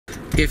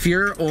If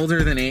you're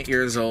older than 8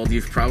 years old,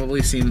 you've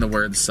probably seen the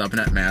word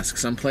subnet mask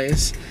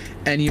someplace,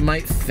 and you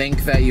might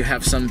think that you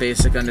have some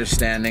basic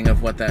understanding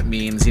of what that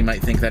means. You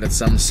might think that it's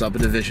some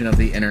subdivision of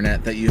the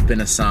internet that you've been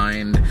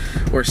assigned,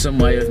 or some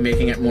way of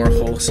making it more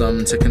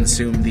wholesome to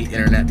consume the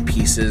internet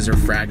pieces or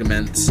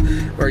fragments,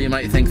 or you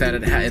might think that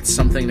it's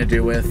something to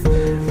do with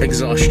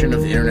exhaustion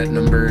of the internet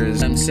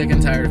numbers. I'm sick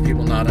and tired of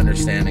people not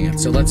understanding it,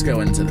 so let's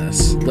go into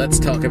this. Let's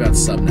talk about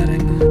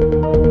subnetting.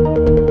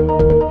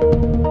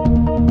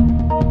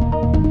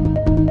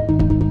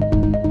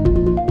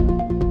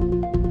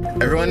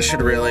 Everyone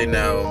should really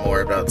know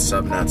more about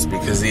subnets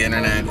because the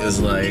internet is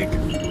like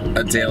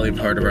a daily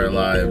part of our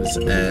lives,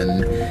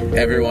 and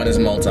everyone is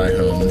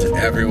multi-homed.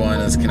 Everyone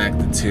is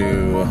connected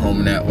to a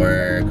home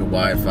network,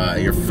 Wi-Fi.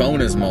 Your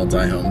phone is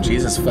multi-home.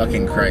 Jesus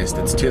fucking Christ.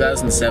 It's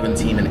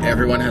 2017 and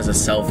everyone has a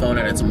cell phone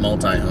and it's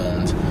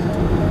multi-homed.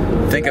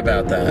 Think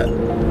about that.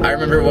 I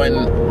remember when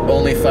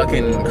only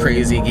fucking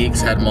crazy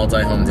geeks had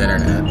multi-homed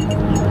internet.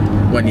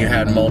 When you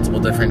had multiple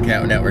different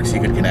networks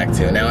you could connect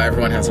to. Now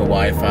everyone has a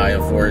Wi-Fi, a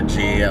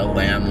 4G, a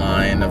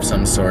landline of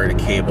some sort, a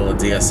cable, a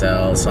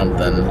DSL,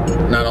 something.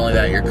 Not only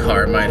that, your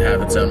car might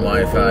have its own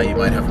Wi-Fi, you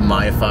might have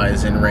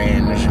MiFis in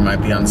range, you might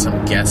be on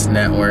some guest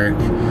network.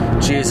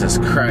 Jesus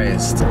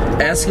Christ.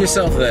 Ask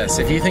yourself this,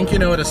 if you think you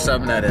know what a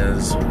subnet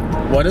is,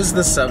 what is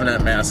the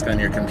subnet mask on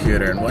your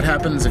computer, and what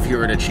happens if you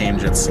were to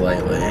change it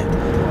slightly?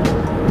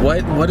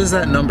 What is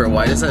that number?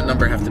 Why does that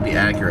number have to be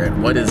accurate?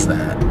 What is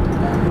that?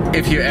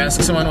 If you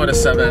ask someone what a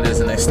subnet is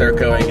and they start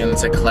going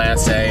into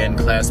Class A and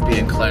Class B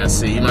and Class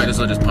C, you might as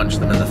well just punch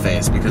them in the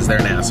face because they're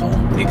an asshole.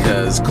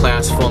 Because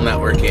classful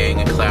networking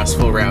and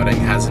classful routing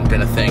hasn't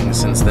been a thing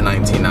since the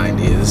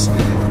 1990s,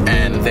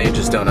 and they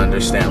just don't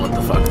understand what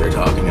the fuck they're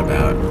talking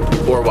about,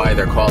 or why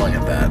they're calling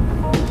it that.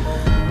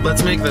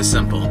 Let's make this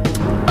simple.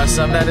 A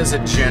subnet is a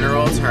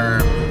general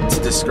term to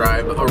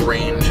describe a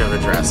range of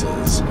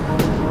addresses.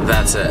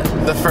 That's it.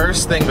 The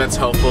first thing that's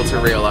helpful to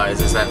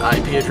realize is that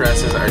IP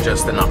addresses are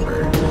just a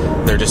number.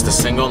 They're just a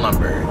single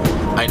number.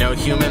 I know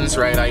humans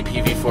write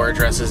IPv4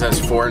 addresses as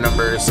 4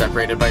 numbers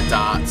separated by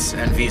dots,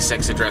 and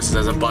V6 addresses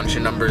as a bunch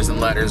of numbers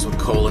and letters with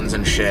colons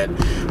and shit.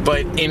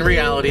 But in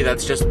reality,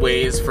 that's just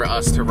ways for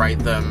us to write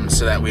them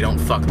so that we don't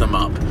fuck them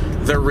up.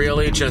 They're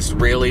really just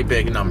really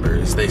big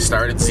numbers. They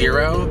start at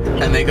 0,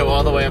 and they go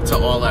all the way up to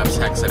all F's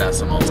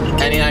hexadecimal.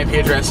 Any IP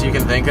address you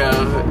can think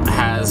of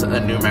has a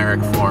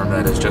numeric form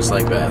that is just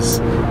like this.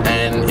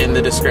 And in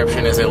the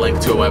description is a link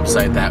to a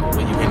website that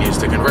you can use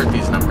to convert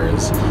these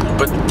numbers.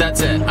 But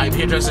that's it. IP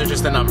addresses are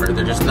just a number.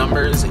 They're just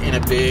numbers in a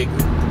big,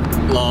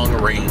 long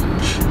range.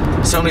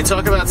 So when we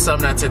talk about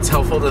subnets, it's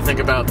helpful to think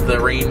about the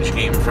range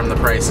game from The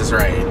Price is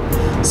Right.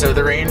 So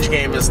the range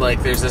game is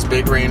like there's this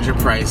big range of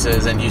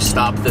prices, and you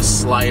stop the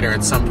slider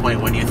at some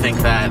point when you think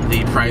that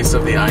the price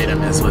of the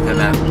item is within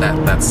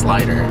that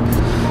slider.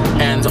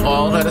 And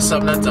all that a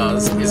subnet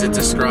does is it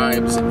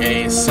describes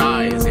a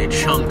size, a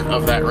chunk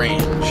of that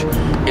range.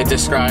 It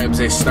describes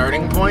a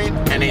starting point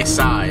and a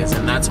size,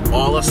 and that's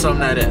all a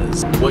subnet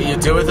is. What you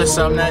do with a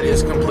subnet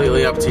is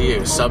completely up to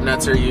you.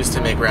 Subnets are used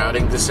to make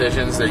routing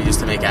decisions, they're used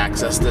to make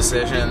access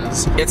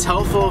decisions. It's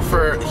helpful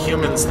for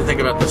humans to think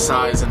about the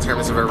size in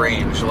terms of a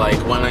range, like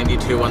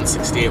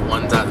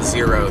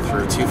 192.168.1.0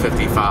 through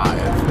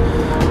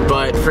 255.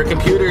 But for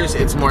computers,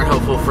 it's more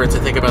helpful for it to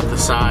think about the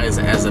size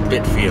as a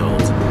bit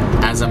field,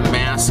 as a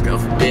mask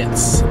of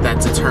bits that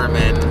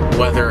determine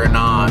whether or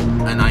not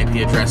an IP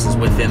address is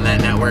within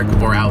that network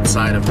or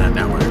outside of that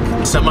network.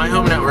 So my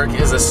home network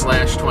is a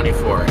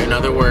 /24. In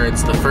other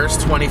words, the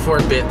first 24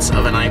 bits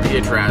of an IP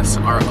address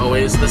are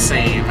always the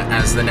same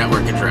as the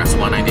network address,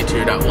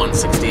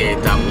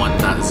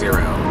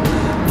 192.168.1.0.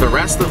 The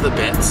rest of the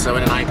bits, so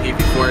in an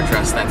IPv4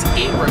 address, that's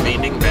 8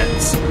 remaining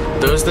bits.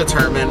 Those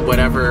determine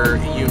whatever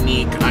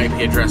unique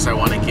IP address I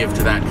want to give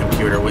to that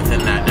computer within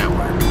that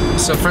network.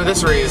 So for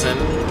this reason,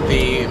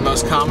 the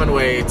most common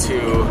way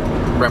to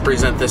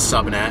represent this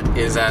subnet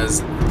is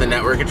as the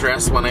network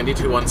address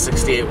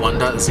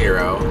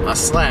 192.168.1.0, a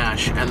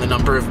slash, and the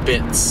number of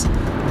bits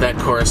that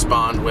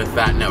correspond with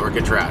that network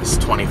address,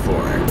 24.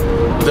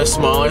 The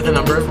smaller the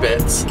number of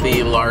bits,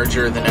 the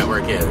larger the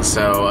network is.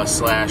 So a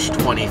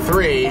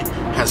 /23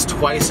 has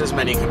twice as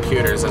many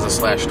computers as a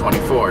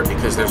 /24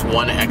 because there's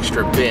one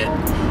extra bit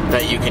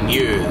that you can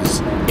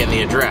use in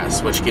the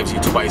address, which gives you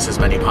twice as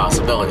many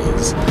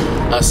possibilities.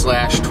 A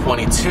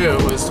 /22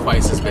 is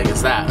twice as big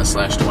as that. A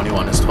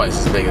 /21 is twice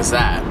as big as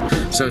that.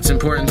 So it's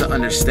important to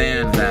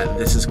understand that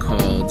this is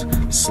called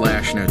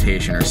slash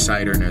notation or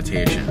CIDR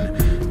notation.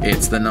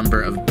 It's the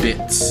number of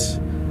bits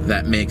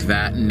that make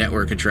that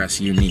network address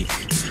unique.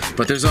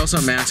 But there's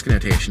also mask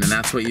notation, and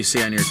that's what you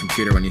see on your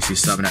computer when you see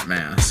subnet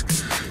mask.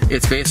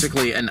 It's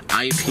basically an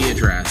IP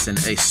address and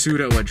a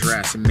pseudo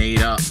address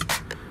made up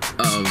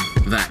of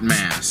that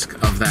mask,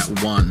 of that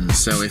one.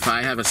 So if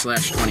I have a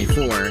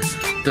 /24,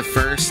 the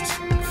first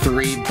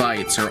 3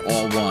 bytes are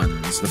all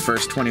ones. The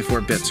first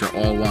 24 bits are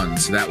all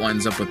ones. So that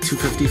winds up with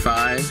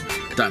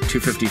 255.168.1.0.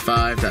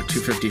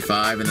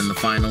 .255.255, and then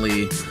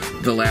finally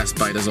the last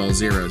byte is all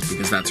zeros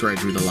because that's where I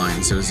drew the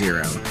line, so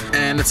 0.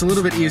 And it's a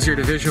little bit easier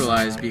to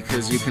visualize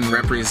because you can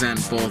represent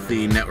both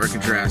the network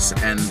address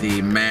and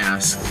the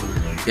mask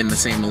in the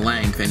same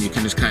length, and you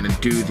can just kind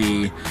of do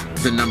the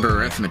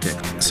number arithmetic.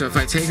 So if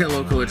I take a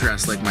local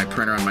address like my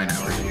printer on my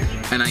network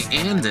and I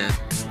AND it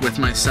with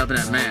my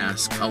subnet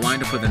mask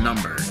aligned up with a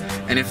number,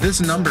 and if this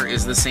number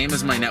is the same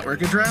as my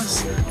network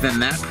address, then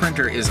that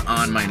printer is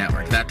on my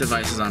network. That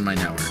device is on my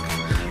network.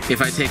 If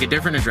I take a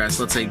different address,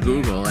 let's say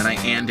Google, and I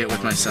AND it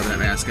with my subnet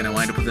mask and I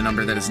wind up with a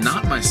number that is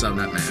not my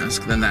subnet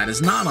mask, then that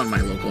is not on my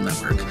local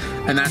network.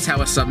 And that's how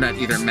a subnet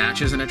either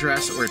matches an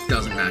address or it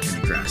doesn't match an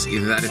address.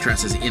 Either that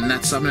address is in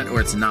that subnet or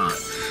it's not.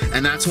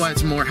 And that's why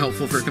it's more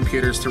helpful for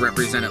computers to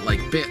represent it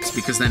like bits,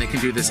 because then it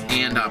can do this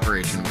AND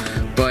operation.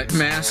 But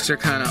masks are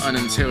kind of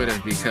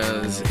unintuitive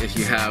because if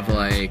you have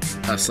like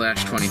a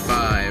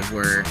 /25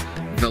 where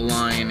the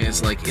line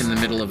is like in the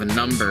middle of a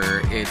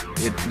number,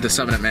 the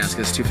subnet mask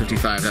is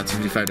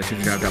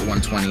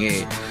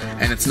 255.255.255.128,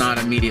 and it's not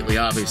immediately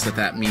obvious that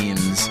that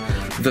means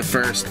the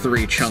first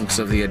 3 chunks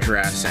of the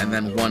address and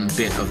then 1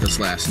 bit of this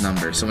last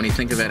number. So when you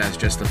think of it as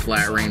just a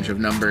flat range of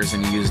numbers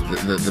and you use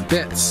the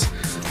bits,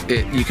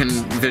 you can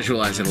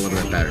visualize it a little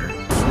bit better.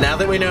 Now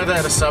that we know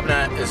that a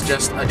subnet is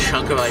just a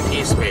chunk of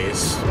IP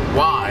space,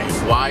 why?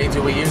 Why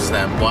do we use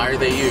them? Why are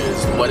they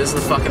used? What is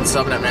the fucking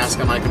subnet mask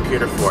on my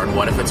computer for, and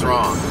what if it's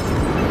wrong?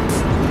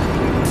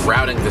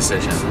 Routing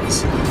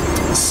decisions.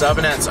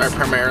 Subnets are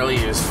primarily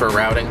used for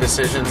routing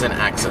decisions and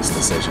access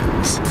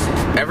decisions.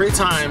 Every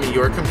time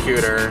your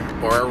computer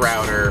or a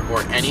router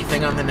or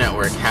anything on the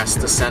network has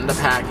to send a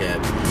packet,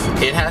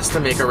 it has to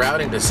make a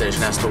routing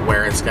decision as to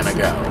where it's going to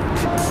go.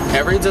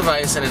 Every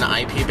device in an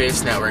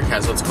IP-based network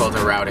has what's called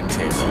a routing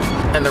table,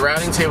 and the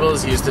routing table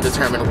is used to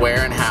determine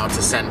where and how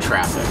to send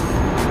traffic.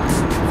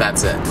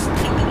 That's it.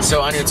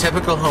 So on your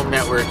typical home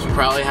network, you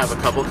probably have a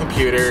couple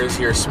computers,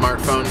 your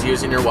smartphone's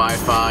using your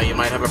Wi-Fi, you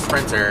might have a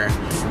printer,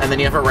 and then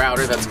you have a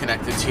router that's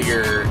connected to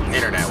your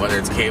internet, whether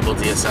it's cable,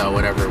 DSL,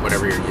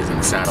 whatever you're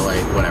using,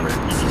 satellite, whatever.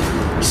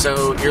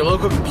 So your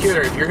local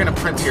computer, if you're going to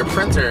print to your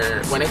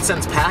printer, when it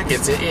sends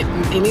packets, it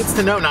needs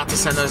to know not to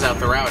send those out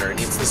the router. It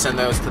needs to send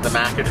those to the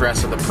MAC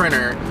address of the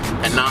printer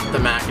and not the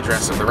MAC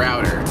address of the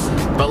router.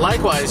 But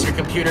likewise, your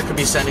computer could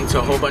be sending to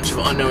a whole bunch of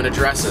unknown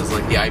addresses,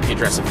 like the IP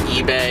address of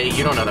eBay.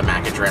 You don't know the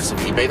MAC address of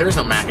eBay. There's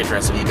no MAC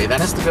address of eBay.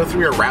 That has to go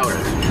through your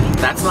router.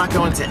 That's not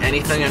going to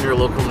anything on your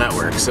local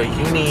network. So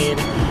you need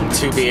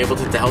to be able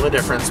to tell the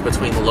difference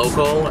between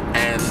local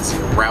and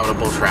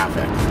routable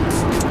traffic.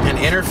 An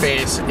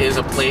interface is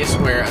a place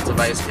where a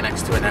device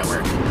connects to a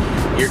network.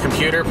 Your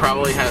computer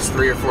probably has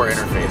 3 or 4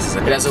 interfaces.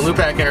 It has a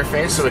loopback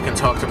interface so it can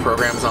talk to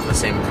programs on the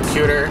same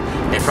computer.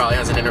 It probably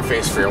has an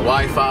interface for your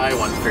Wi-Fi,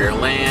 one for your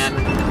LAN.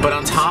 But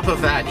on top of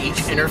that,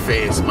 each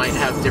interface might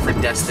have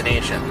different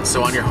destinations.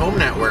 So on your home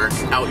network,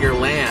 out your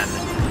LAN,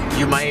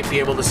 you might be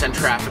able to send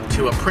traffic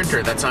to a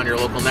printer that's on your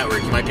local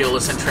network. You might be able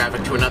to send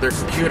traffic to another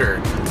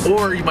computer.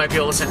 Or you might be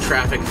able to send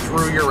traffic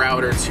through your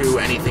router to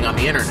anything on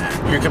the internet.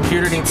 Your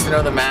computer needs to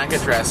know the MAC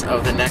address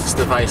of the next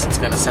device it's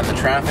going to send the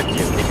traffic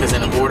to, because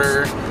in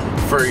order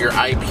for your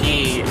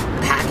IP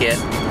packet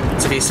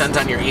to be sent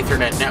on your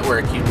Ethernet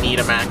network, you need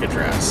a MAC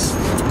address.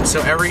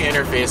 So every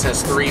interface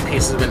has 3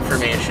 pieces of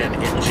information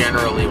it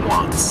generally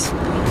wants.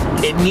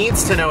 It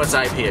needs to know its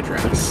IP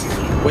address.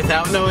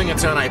 Without knowing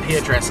its own IP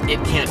address,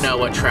 it can't know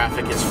what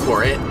traffic is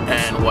for it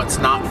and what's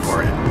not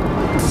for it.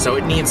 So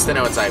it needs to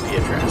know its IP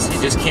address.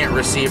 You just can't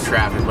receive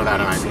traffic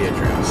without an IP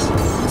address.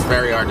 It's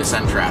very hard to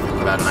send traffic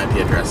without an IP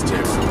address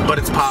too. But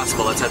it's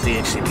possible. That's how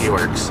DHCP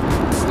works.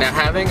 Now,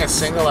 having a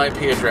single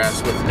IP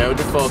address with no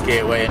default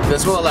gateway,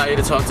 this will allow you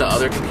to talk to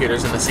other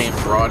computers in the same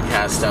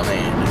broadcast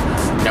domain.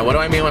 Now, what do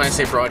I mean when I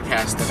say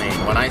broadcast domain?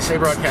 When I say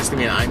broadcast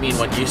domain, I mean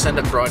when you send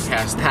a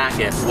broadcast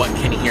packet, what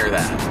can hear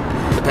that?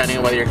 Depending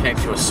on whether you're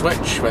connected to a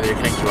switch, whether you're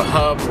connected to a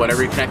hub,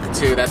 whatever you're connected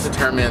to, that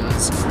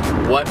determines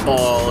what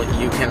all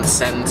you can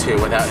send to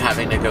without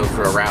having to go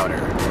through a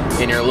router.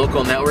 In your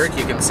local network,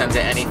 you can send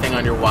to anything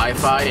on your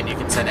Wi-Fi, and you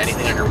can send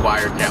anything on your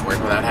wired network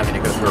without having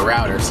to go through a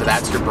router. So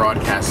that's your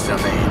broadcast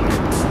domain.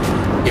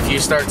 If you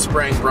start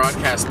spraying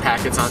broadcast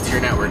packets onto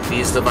your network,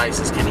 these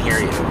devices can hear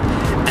you.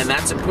 And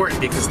that's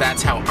important because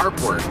that's how ARP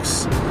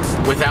works.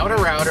 Without a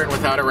router and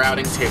without a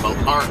routing table,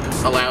 ARP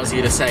allows you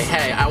to say,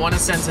 hey, I want to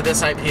send to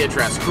this IP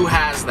address. Who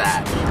has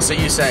that? So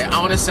you say, I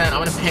want to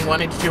ping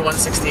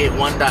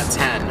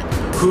 192.168.1.10.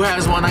 Who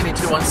has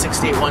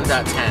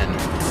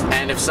 192.168.1.10?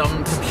 And if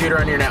some computer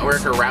on your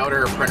network or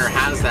router or printer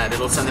has that,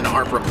 it'll send an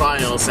ARP reply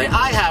and it'll say,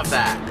 I have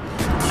that.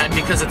 And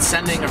because it's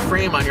sending a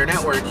frame on your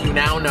network, you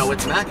now know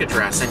its MAC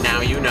address, and now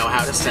you know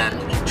how to send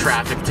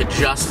traffic to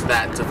just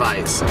that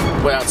device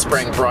without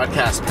spraying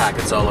broadcast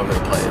packets all over the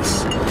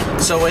place.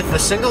 So with the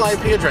single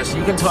IP address,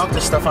 you can talk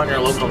to stuff on your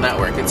local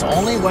network. It's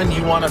only when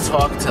you want to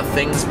talk to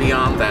things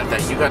beyond that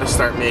that you got to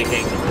start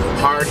making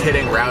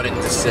hard-hitting routing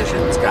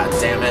decisions, god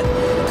damn it.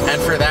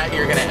 And for that,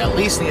 you're gonna at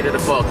least need a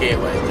default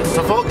gateway.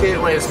 The default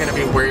gateway is gonna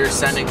be where you're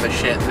sending the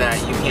shit that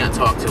you can't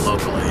talk to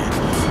locally.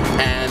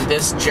 And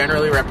this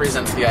generally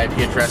represents the IP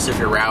address of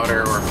your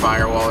router or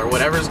firewall or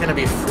whatever is gonna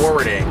be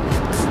forwarding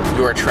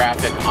your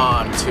traffic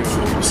on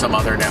to some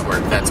other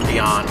network that's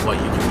beyond what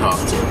you can talk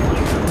to.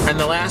 And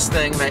the last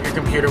thing that your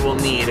computer will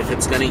need if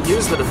it's going to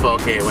use the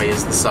default gateway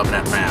is the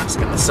subnet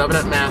mask. And the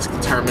subnet mask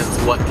determines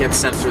what gets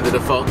sent through the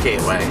default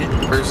gateway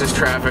versus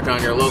traffic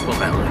on your local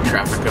network,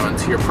 traffic going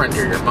to your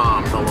printer, your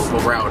mom, the local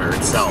router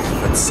itself,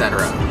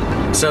 etc.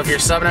 So if your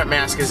subnet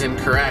mask is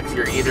incorrect,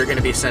 you're either going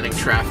to be sending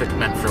traffic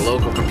meant for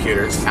local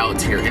computers out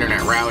to your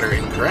internet router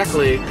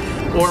incorrectly,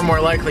 or more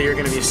likely you're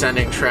going to be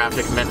sending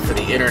traffic meant for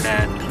the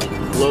internet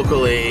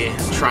locally,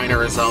 trying to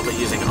resolve it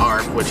using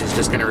ARP, which is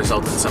just going to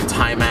result in some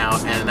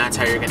timeout, and that's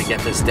how you're going to get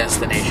this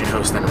destination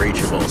host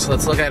unreachable. So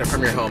let's look at it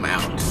from your home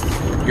out.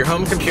 Your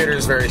home computer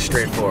is very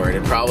straightforward.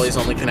 It probably is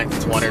only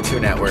connected to 1 or 2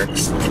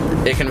 networks.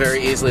 It can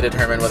very easily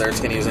determine whether it's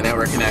going to use a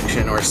network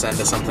connection or send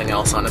to something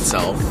else on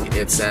itself.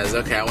 It says,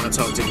 okay, I want to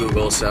talk to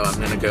Google, so I'm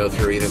going to go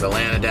through either the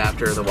LAN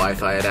adapter, the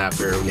Wi-Fi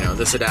adapter, you know,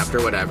 this adapter,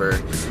 whatever,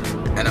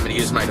 and I'm going to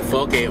use my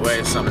default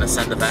gateway, so I'm going to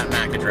send to that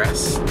MAC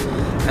address.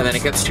 And then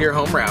it gets to your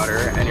home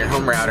router, and your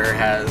home router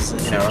has,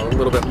 you know, a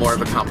little bit more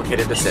of a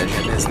complicated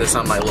decision. Is this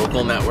on my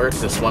local network,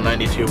 this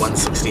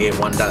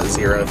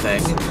 192.168.1.0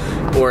 thing,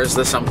 or is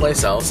this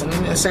someplace else? And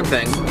the same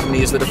thing, I'm going to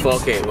use the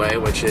default gateway,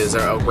 which is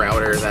a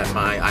router that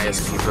my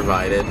ISP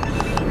provided,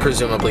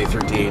 presumably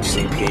through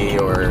DHCP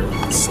or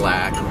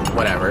Slack,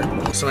 whatever.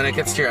 So when it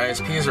gets to your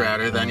ISP's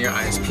router, then your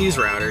ISP's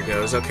router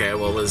goes, okay,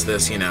 well, is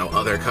this, you know,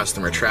 other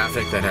customer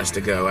traffic that has to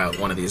go out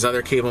one of these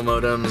other cable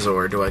modems,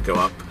 or do I go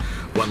up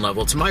one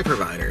level to my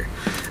provider?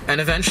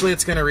 And eventually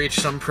it's going to reach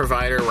some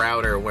provider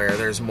router where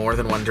there's more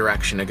than one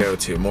direction to go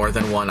to, more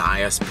than one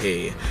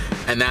ISP.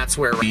 And that's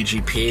where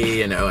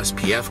BGP and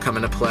OSPF come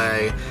into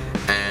play.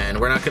 And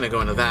we're not going to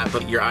go into that,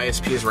 but your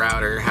ISP's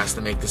router has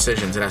to make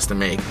decisions it has to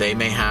make. They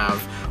may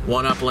have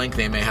one uplink,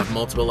 they may have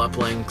multiple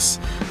uplinks,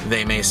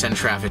 they may send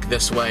traffic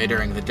this way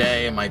during the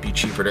day, it might be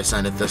cheaper to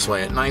send it this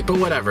way at night, but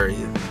whatever.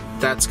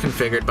 That's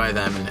configured by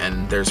them,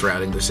 and there's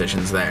routing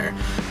decisions there.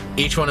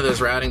 Each one of those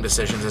routing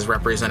decisions is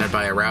represented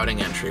by a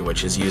routing entry,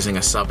 which is using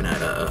a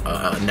subnet,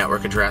 a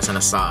network address and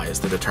a size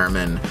to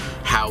determine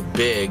how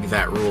big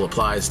that rule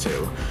applies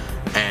to.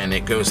 And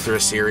it goes through a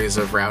series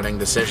of routing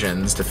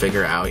decisions to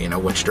figure out, you know,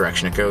 which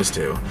direction it goes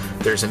to.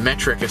 There's a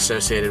metric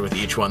associated with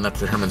each one that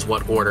determines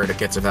what order it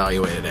gets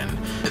evaluated in.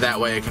 That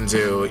way it can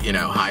do, you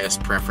know,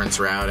 highest preference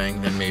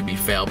routing, then maybe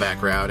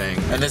failback routing.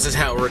 And this is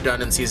how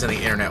redundancies in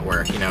the internet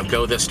work. You know,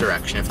 go this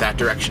direction. If that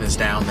direction is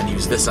down, then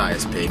use this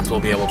ISP. We'll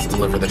be able to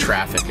deliver the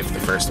traffic if the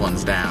first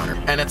one's down.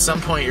 And at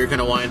some point you're going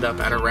to wind up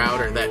at a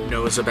router that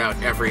knows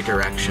about every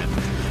direction.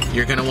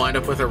 You're going to wind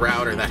up with a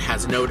router that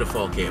has no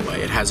default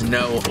gateway. It has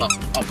no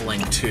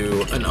uplink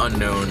to an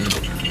unknown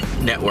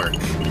network.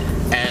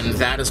 And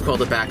that is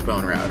called a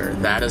backbone router.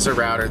 That is a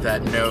router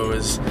that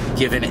knows,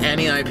 given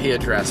any IP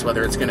address,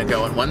 whether it's going to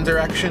go in one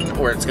direction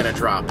or it's going to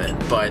drop it.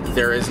 But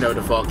there is no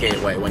default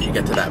gateway when you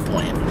get to that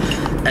point.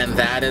 And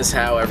that is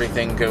how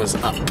everything goes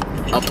up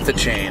the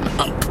chain,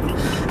 up.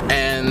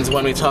 And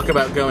when we talk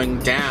about going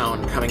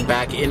down, coming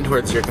back in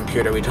towards your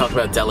computer, we talk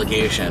about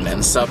delegation,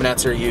 and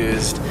subnets are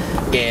used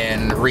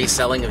in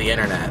reselling the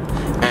internet,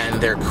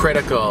 and they're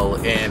critical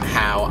in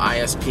how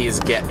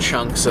ISPs get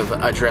chunks of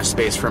address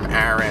space from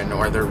ARIN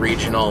or the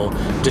regional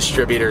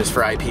distributors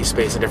for IP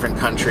space in different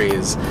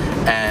countries,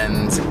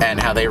 and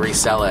how they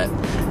resell it.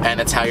 And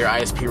it's how your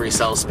ISP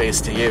resells space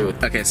to you.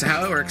 Okay, so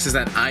how it works is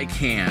that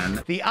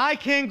ICANN... The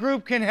ICANN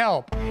group can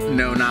help.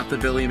 No, not the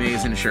Billy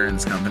Mays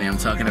Insurance Company. I'm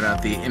talking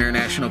about the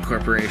International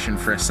Corporation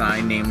for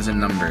Assigned Names and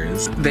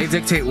Numbers. They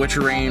dictate which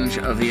range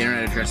of the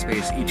internet address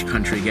space each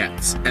country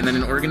gets. And then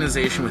an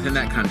organization within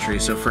that country,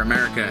 so for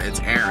America, it's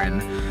ARIN,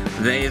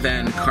 they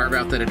then carve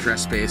out that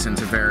address space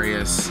into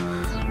various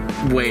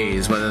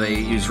ways, whether they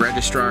use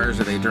registrars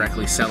or they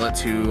directly sell it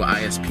to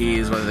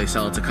ISPs, whether they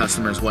sell it to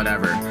customers,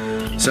 whatever.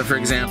 So for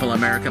example,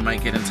 America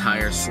might get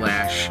entire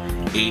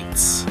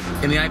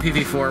 /8s. In the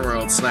IPv4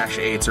 world,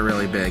 /8s are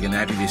really big. In the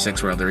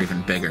IPv6 world, they're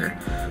even bigger.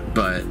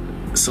 But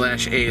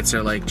 /8s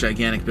are like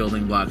gigantic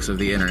building blocks of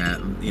the internet,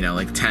 you know,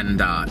 like 10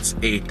 dots,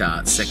 8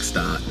 dots, 6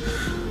 dot.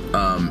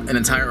 An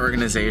entire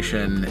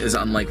organization is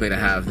unlikely to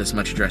have this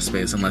much address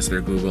space unless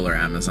they're Google or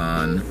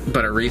Amazon,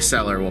 but a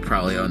reseller will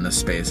probably own this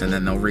space, and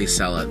then they'll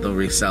resell it. They'll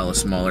resell a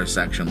smaller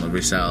section. They'll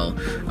resell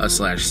a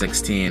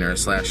 /16 or a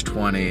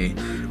 /20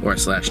 or a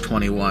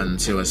 /21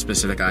 to a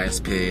specific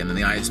ISP, and then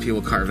the ISP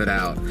will carve it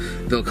out.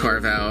 They'll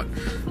carve out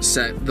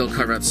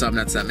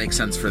subnets that make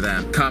sense for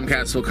them.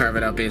 Comcast will carve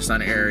it out based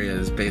on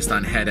areas, based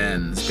on head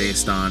ends,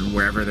 based on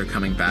wherever they're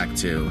coming back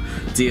to.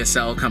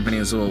 DSL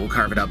companies will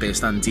carve it out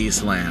based on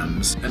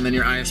DSLAMs. And and then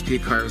your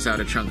ISP carves out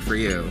a chunk for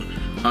you.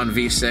 On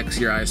v6,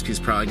 your ISP is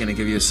probably going to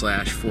give you a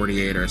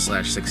 /48 or a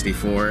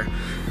 /64,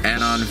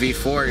 and on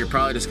v4, you're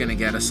probably just going to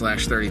get a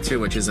 /32,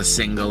 which is a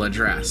single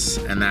address,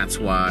 and that's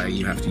why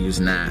you have to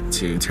use NAT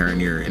to turn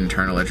your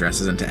internal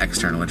addresses into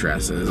external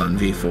addresses on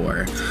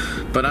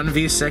v4. But on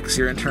v6,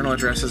 your internal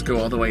addresses go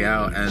all the way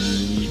out, and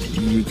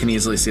you can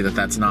easily see that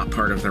that's not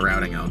part of the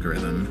routing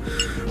algorithm.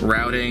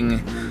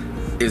 Routing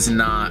is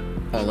not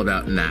all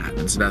about NAT,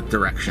 it's about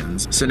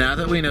directions. So now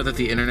that we know that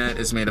the internet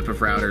is made up of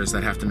routers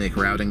that have to make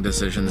routing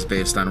decisions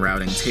based on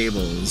routing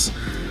tables,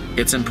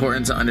 it's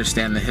important to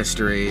understand the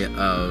history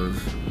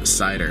of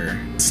CIDR.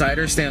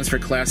 CIDR stands for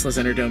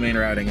Classless Interdomain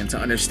Routing, and to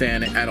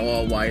understand at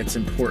all why it's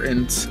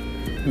important,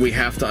 we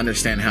have to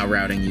understand how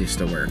routing used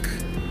to work.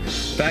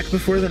 Back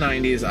before the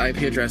 90s,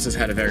 IP addresses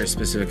had a very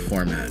specific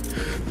format.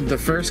 The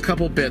first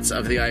couple bits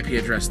of the IP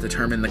address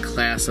determine the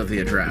class of the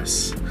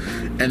address,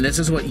 and this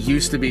is what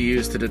used to be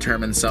used to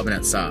determine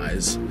subnet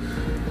size.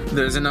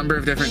 There's a number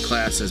of different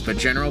classes, but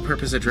general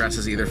purpose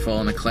addresses either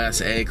fall into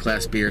Class A,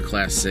 Class B, or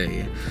Class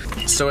C.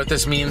 So what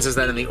this means is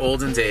that in the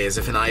olden days,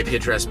 if an IP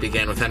address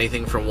began with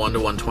anything from 1 to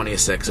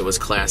 126, it was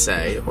Class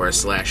A, or a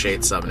 /8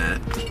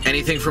 subnet.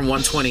 Anything from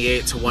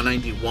 128 to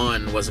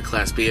 191 was a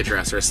Class B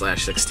address, or a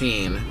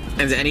 /16.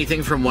 And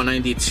anything from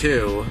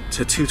 192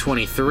 to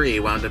 223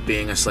 wound up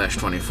being a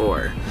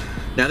 /24.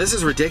 Now this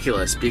is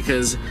ridiculous,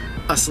 because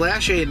a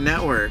 /8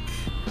 network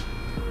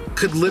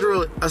could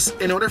literally,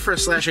 in order for a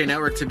 /8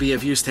 network to be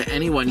of use to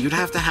anyone, you'd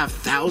have to have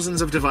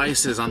thousands of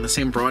devices on the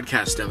same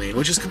broadcast domain,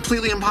 which is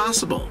completely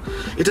impossible.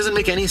 It doesn't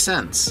make any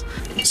sense.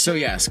 So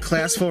yes,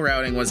 classful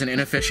routing was an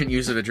inefficient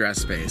use of address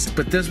space,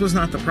 but this was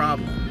not the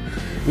problem.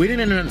 We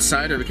didn't invent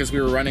CIDR because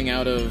we were running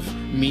out of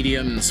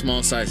medium and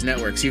small size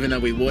networks, even though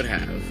we would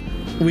have.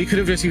 We could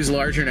have just used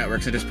larger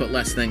networks and just put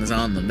less things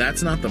on them.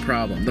 That's not the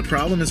problem. The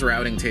problem is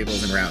routing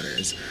tables and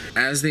routers.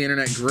 As the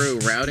internet grew,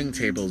 routing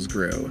tables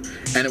grew,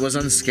 and it was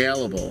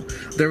unscalable.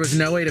 There was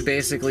no way to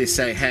basically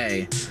say,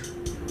 hey,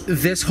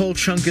 this whole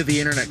chunk of the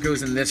internet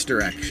goes in this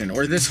direction,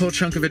 or this whole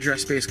chunk of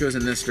address space goes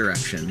in this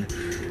direction.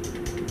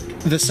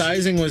 The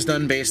sizing was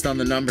done based on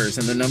the numbers,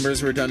 and the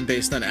numbers were done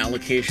based on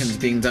allocations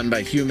being done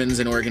by humans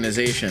and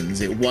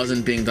organizations. It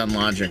wasn't being done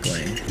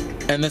logically.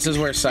 And this is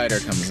where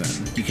CIDR comes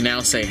in. You can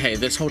now say, hey,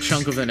 this whole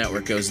chunk of the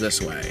network goes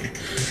this way.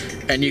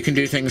 And you can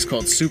do things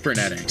called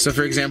supernetting. So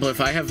for example,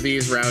 if I have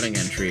these routing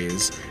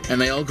entries, and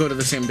they all go to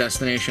the same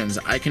destinations,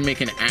 I can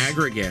make an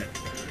aggregate,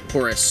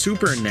 or a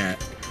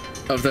supernet,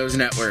 of those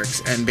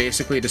networks, and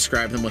basically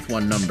describe them with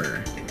one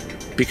number,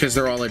 because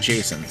they're all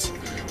adjacent.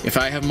 If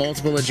I have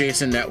multiple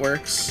adjacent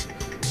networks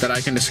that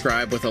I can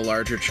describe with a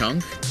larger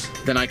chunk,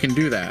 then I can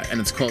do that, and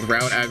it's called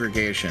route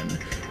aggregation.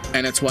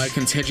 And it's why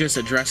contiguous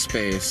address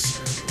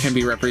space can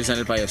be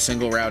represented by a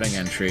single routing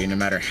entry, no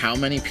matter how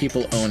many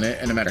people own it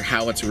and no matter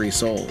how it's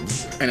resold.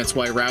 And it's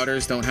why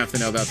routers don't have to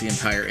know about the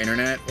entire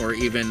internet or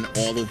even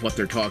all of what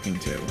they're talking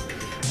to.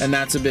 And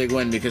that's a big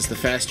win, because the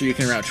faster you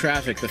can route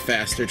traffic, the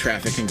faster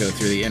traffic can go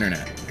through the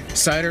internet.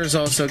 CIDR is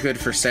also good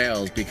for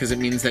sales because it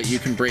means that you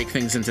can break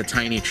things into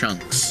tiny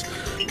chunks.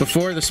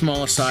 Before, the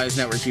smallest size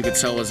network you could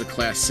sell was a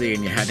Class C,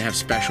 and you had to have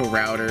special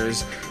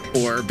routers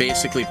or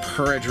basically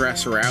per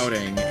address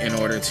routing in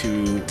order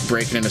to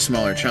break it into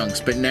smaller chunks.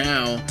 But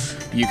now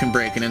you can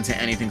break it into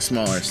anything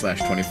smaller,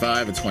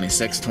 /25, a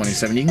 26,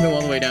 27. You can go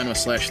all the way down to a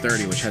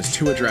 /30, which has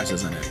 2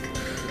 addresses in it.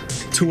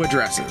 2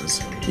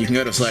 addresses. You can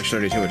go to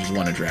 /32, which is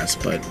 1 address,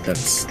 but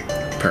that's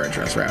per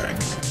address routing.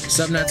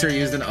 Subnets are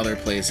used in other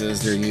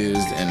places. They're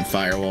used in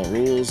firewall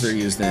rules, they're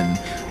used in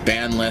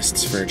ban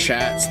lists for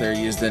chats, they're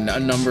used in a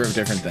number of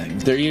different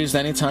things. They're used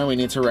anytime we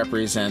need to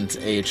represent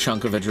a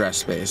chunk of address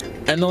space.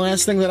 And the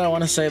last thing that I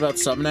want to say about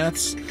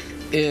subnets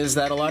is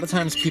that a lot of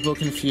times people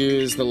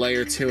confuse the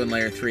layer 2 and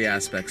layer 3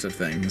 aspects of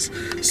things.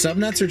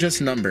 Subnets are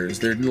just numbers.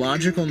 They're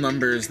logical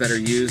numbers that are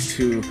used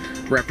to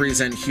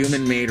represent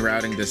human-made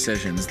routing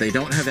decisions. They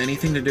don't have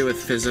anything to do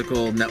with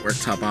physical network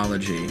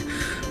topology.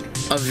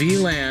 A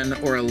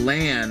VLAN or a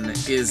LAN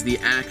is the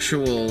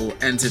actual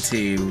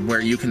entity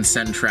where you can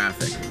send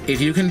traffic.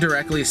 If you can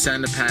directly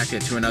send a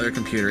packet to another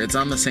computer, it's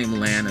on the same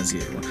LAN as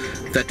you.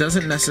 That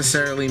doesn't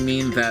necessarily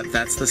mean that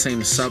that's the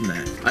same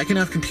subnet. I can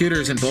have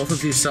computers in both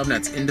of these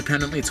subnets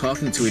independently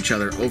talking to each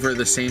other over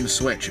the same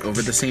switch,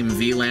 over the same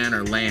VLAN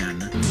or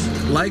LAN.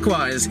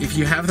 Likewise, if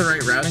you have the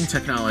right routing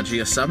technology,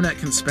 a subnet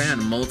can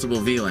span multiple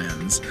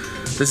VLANs.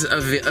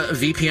 A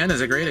VPN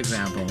is a great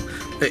example.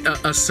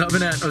 A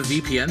subnet of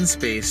VPN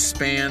space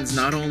spans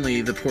not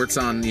only the ports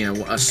on,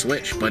 a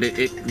switch, but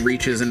it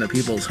reaches into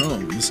people's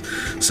homes.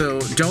 So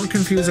don't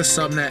confuse a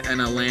subnet and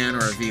a LAN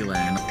or a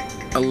VLAN.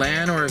 A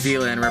LAN or a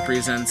VLAN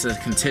represents a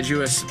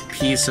contiguous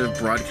piece of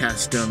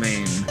broadcast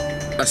domain.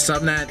 A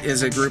subnet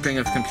is a grouping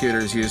of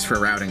computers used for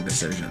routing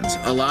decisions.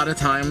 A lot of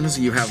times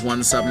you have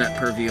 1 subnet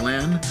per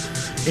VLAN.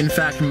 In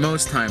fact,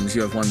 most times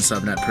you have 1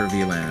 subnet per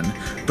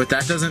VLAN. But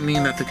that doesn't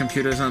mean that the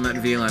computers on that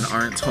VLAN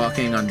aren't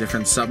talking on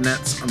different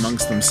subnets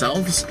amongst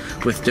themselves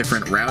with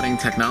different routing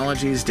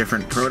technologies,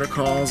 different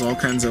protocols, all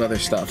kinds of other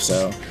stuff.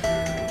 So,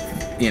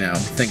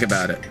 think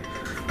about it.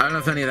 I don't know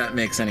if any of that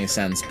makes any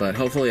sense, but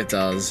hopefully it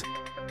does.